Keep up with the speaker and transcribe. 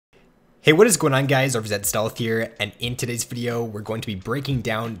Hey, what is going on guys? Over Stealth here, and in today's video, we're going to be breaking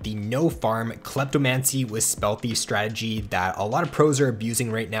down the no farm Kleptomancy with Spellthief strategy that a lot of pros are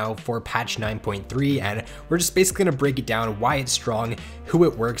abusing right now for patch 9.3, and we're just basically going to break it down, why it's strong, who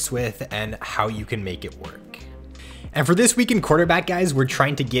it works with, and how you can make it work. And for this week in quarterback, guys, we're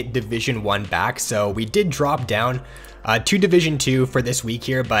trying to get Division 1 back, so we did drop down to Division 2 for this week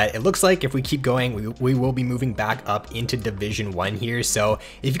here, but it looks like if we keep going, we will be moving back up into Division 1 here. So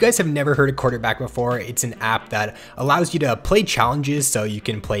if you guys have never heard of quarterback before, it's an app that allows you to play challenges, so you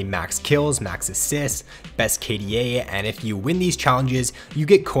can play max kills, max assists, best KDA, and if you win these challenges, you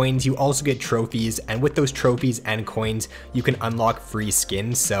get coins, you also get trophies, and with those trophies and coins, you can unlock free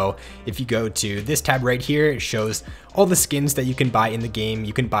skins. So if you go to this tab right here, it shows all the skins that you can buy in the game.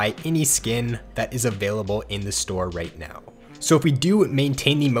 You can buy any skin that is available in the store right now. So if we do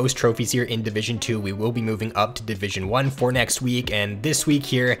maintain the most trophies here in Division 2, we will be moving up to Division 1 for next week. And this week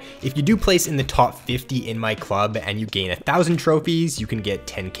here, if you do place in the top 50 in my club and you gain 1,000 trophies, you can get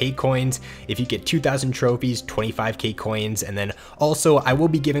 10k coins. If you get 2,000 trophies, 25k coins. And then also I will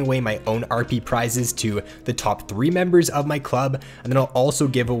be giving away my own RP prizes to the top 3 members of my club. And then I'll also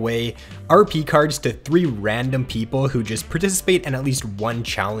give away RP cards to 3 random people who just participate in at least one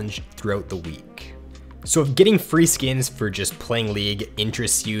challenge throughout the week. So if getting free skins for just playing League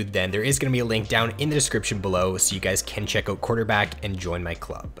interests you, then there is going to be a link down in the description below so you guys can check out quarterback and join my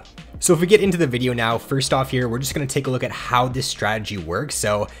club. So if we get into the video now, first off here, we're just going to take a look at how this strategy works.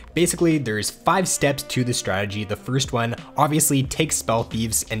 So basically there's 5 steps to the strategy. The first one, obviously take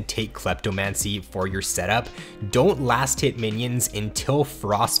Spellthieves and take Kleptomancy for your setup. Don't last hit minions until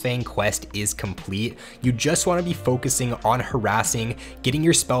Frostfang quest is complete. You just want to be focusing on harassing, getting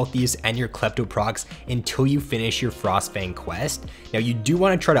your Spellthieves and your Klepto procs until you finish your Frostfang quest. Now you do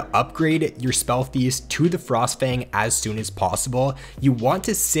want to try to upgrade your Spellthieves to the Frostfang as soon as possible. You want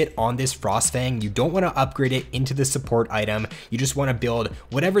to sit on this Frostfang. You don't want to upgrade it into the support item. You just want to build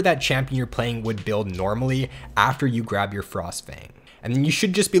whatever that champion you're playing would build normally after you grab your Frostfang. And then you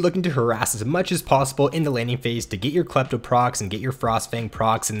should just be looking to harass as much as possible in the laning phase to get your Klepto procs and get your Frostfang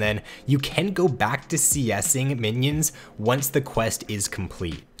procs, and then you can go back to CSing minions once the quest is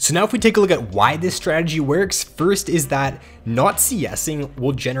complete. So now if we take a look at why this strategy works, first is that not CSing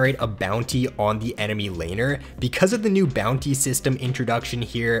will generate a bounty on the enemy laner. Because of the new bounty system introduction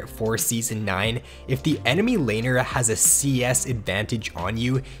here for Season 9, if the enemy laner has a CS advantage on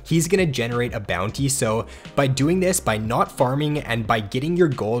you, he's going to generate a bounty. So by doing this, by not farming and by getting your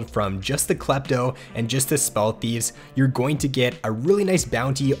gold from just the Klepto and just the Spellthieves, you're going to get a really nice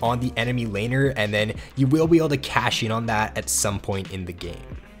bounty on the enemy laner, and then you will be able to cash in on that at some point in the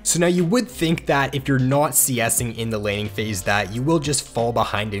game. So now you would think that if you're not CSing in the laning phase that you will just fall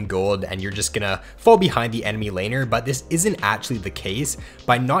behind in gold and you're just gonna fall behind the enemy laner, but this isn't actually the case.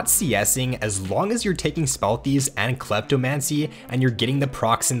 By not CSing, as long as you're taking Spellthieves and Kleptomancy and you're getting the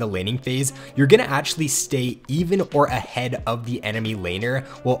procs in the laning phase, you're gonna actually stay even or ahead of the enemy laner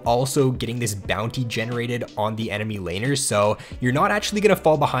while also getting this bounty generated on the enemy laner. So you're not actually gonna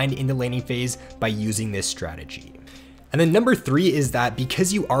fall behind in the laning phase by using this strategy. And then number 3 is that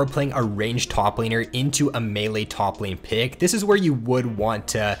because you are playing a ranged top laner into a melee top lane pick, this is where you would want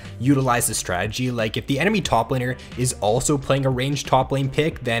to utilize the strategy. Like if the enemy top laner is also playing a ranged top lane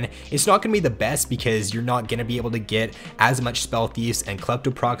pick, then it's not going to be the best because you're not going to be able to get as much Spellthieves and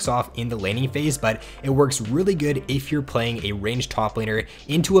Klepto procs off in the laning phase, but it works really good if you're playing a ranged top laner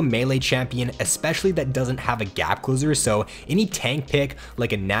into a melee champion, especially that doesn't have a gap closer. So any tank pick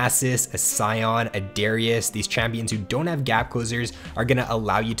like a Nasus, a Sion, a Darius, these champions who don't have gap closers are going to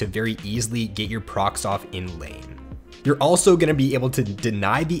allow you to very easily get your procs off in lane. You're also going to be able to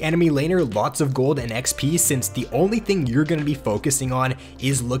deny the enemy laner lots of gold and XP, since the only thing you're going to be focusing on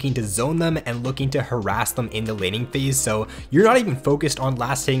is looking to zone them and looking to harass them in the laning phase. So you're not even focused on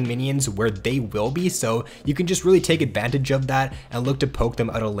last hitting minions where they will be, so you can just really take advantage of that and look to poke them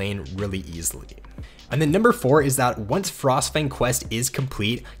out of lane really easily. And then number 4 is that once Frostfang quest is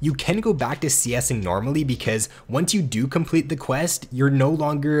complete, you can go back to CSing normally, because once you do complete the quest, the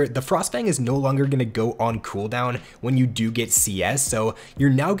Frostfang is no longer going to go on cooldown when you do get CS. So you're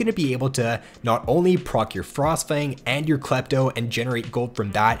now going to be able to not only proc your Frostfang and your Klepto and generate gold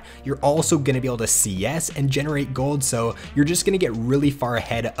from that, you're also going to be able to CS and generate gold. So you're just going to get really far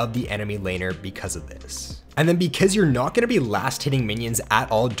ahead of the enemy laner because of this. And then because you're not going to be last hitting minions at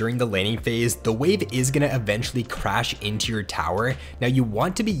all during the laning phase, the wave is going to eventually crash into your tower. Now you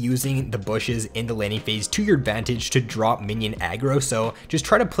want to be using the bushes in the laning phase to your advantage to drop minion aggro, so just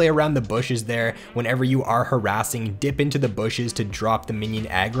try to play around the bushes there whenever you are harassing, dip into the bushes to drop the minion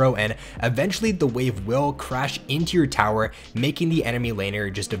aggro, and eventually the wave will crash into your tower, making the enemy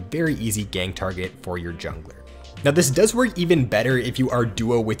laner just a very easy gank target for your jungler. Now this does work even better if you are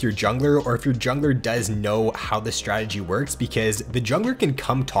duo with your jungler, or if your jungler does know how the strategy works, because the jungler can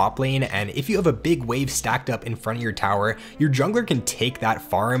come top lane, and if you have a big wave stacked up in front of your tower, your jungler can take that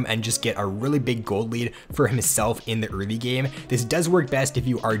farm and just get a really big gold lead for himself in the early game. This does work best if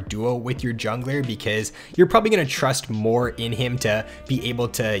you are duo with your jungler, because you're probably going to trust more in him to be able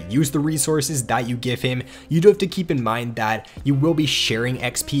to use the resources that you give him. You do have to keep in mind that you will be sharing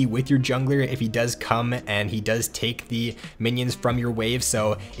XP with your jungler if he does come and he does take the minions from your wave.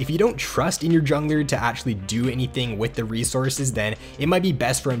 So if you don't trust in your jungler to actually do anything with the resources, then it might be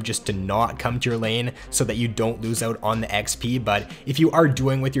best for him just to not come to your lane so that you don't lose out on the XP. But if you are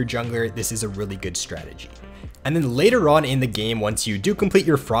doing with your jungler, this is a really good strategy. And then later on in the game, once you do complete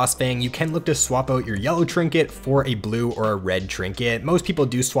your Frostfang, you can look to swap out your yellow trinket for a blue or a red trinket. Most people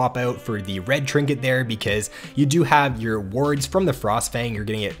do swap out for the red trinket there because you do have your wards from the Frostfang. You're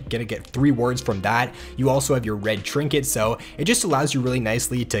gonna get 3 wards from that. You also have your red trinket, so it just allows you really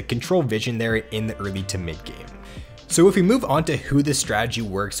nicely to control vision there in the early to mid game. So if we move on to who this strategy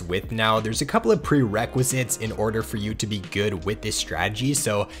works with now, there's a couple of prerequisites in order for you to be good with this strategy.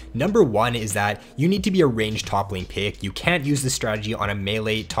 So number 1 is that you need to be a ranged top lane pick. You can't use this strategy on a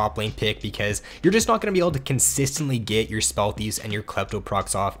melee top lane pick because you're just not going to be able to consistently get your Spellthieves and your Klepto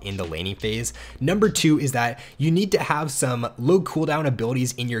procs off in the laning phase. Number 2 is that you need to have some low cooldown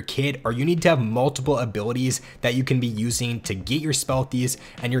abilities in your kit, or you need to have multiple abilities that you can be using to get your Spellthieves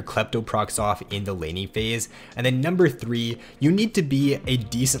and your Klepto procs off in the laning phase. And then number 3, you need to be a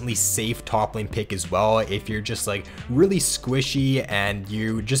decently safe top lane pick as well. If you're just like really squishy and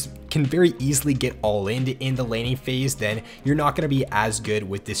you just can very easily get all in the laning phase, then you're not going to be as good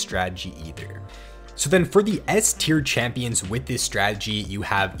with this strategy either. So then for the S tier champions with this strategy, you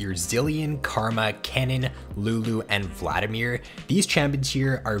have your Zilean, Karma, Kennen, Lulu, and Vladimir. These champions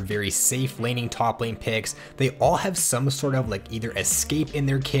here are very safe laning top lane picks. They all have some sort of like either escape in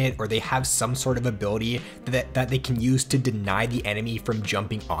their kit, or they have some sort of ability that they can use to deny the enemy from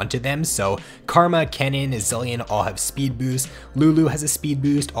jumping onto them. So Karma, Kennen, Zilean all have speed boost. Lulu has a speed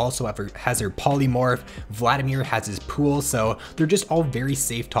boost, also has her polymorph. Vladimir has his pool, so they're just all very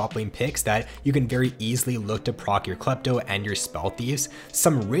safe top lane picks that you can very easily look to proc your Klepto and your Spellthieves.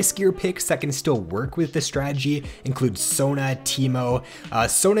 Some riskier picks that can still work with this strategy include Sona, Teemo.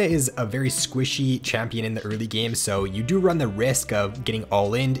 Sona is a very squishy champion in the early game, so you do run the risk of getting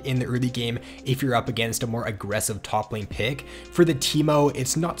all in the early game if you're up against a more aggressive top lane pick. For the Teemo,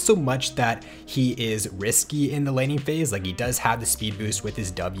 it's not so much that he is risky in the laning phase. Like, he does have the speed boost with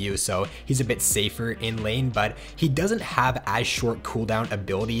his W, so he's a bit safer in lane, but he doesn't have as short cooldown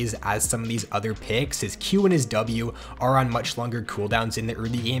abilities as some of these other picks. His Q and his W are on much longer cooldowns in the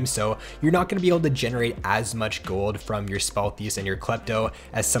early game, so you're not going to be able to generate as much gold from your Spellthieves and your Klepto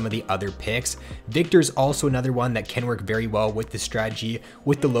as some of the other picks. Victor's also another one that can work very well with this strategy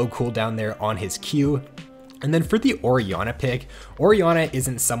with the low cooldown there on his Q. And then for the Orianna pick, Orianna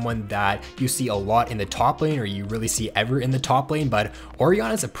isn't someone that you see a lot in the top lane, or you really see ever in the top lane, but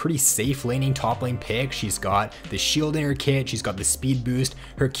Orianna's a pretty safe laning top lane pick. She's got the shield in her kit, she's got the speed boost,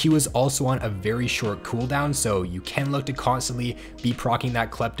 her Q is also on a very short cooldown, so you can look to constantly be proccing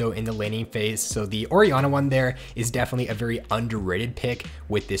that Klepto in the laning phase. So the Orianna one there is definitely a very underrated pick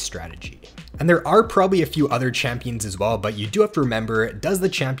with this strategy. And there are probably a few other champions as well, but you do have to remember, does the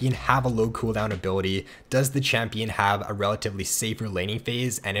champion have a low cooldown ability? Does the champion have a relatively safer laning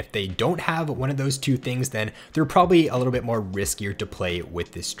phase? And if they don't have one of those two things, then they're probably a little bit more riskier to play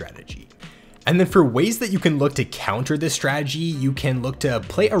with this strategy. And then for ways that you can look to counter this strategy, you can look to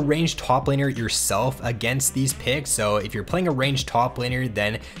play a ranged top laner yourself against these picks. So if you're playing a ranged top laner,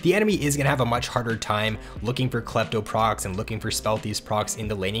 then the enemy is going to have a much harder time looking for Klepto procs and looking for Spellthieves procs in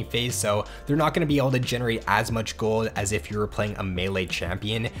the laning phase. So they're not going to be able to generate as much gold as if you were playing a melee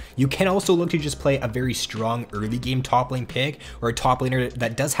champion. You can also look to just play a very strong early game top lane pick, or a top laner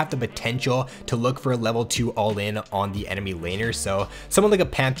that does have the potential to look for a level 2 all in on the enemy laner. So someone like a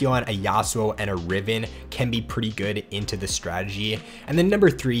Pantheon, a Yasuo, and a Riven can be pretty good into the strategy. And then number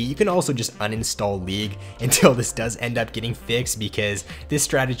 3, you can also just uninstall League until this does end up getting fixed, because this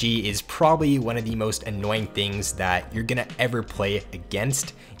strategy is probably one of the most annoying things that you're gonna ever play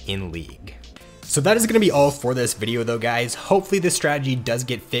against in League. So that is going to be all for this video though, guys. Hopefully this strategy does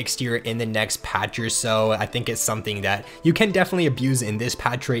get fixed here in the next patch or so. I think it's something that you can definitely abuse in this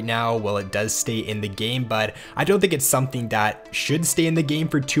patch right now while it does stay in the game, but I don't think it's something that should stay in the game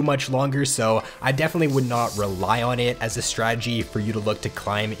for too much longer, so I definitely would not rely on it as a strategy for you to look to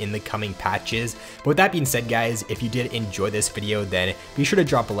climb in the coming patches. But with that being said, guys, if you did enjoy this video, then be sure to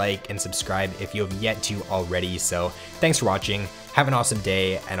drop a like and subscribe if you have yet to already. So thanks for watching. Have an awesome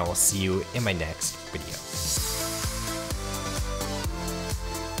day, and I will see you in my next video.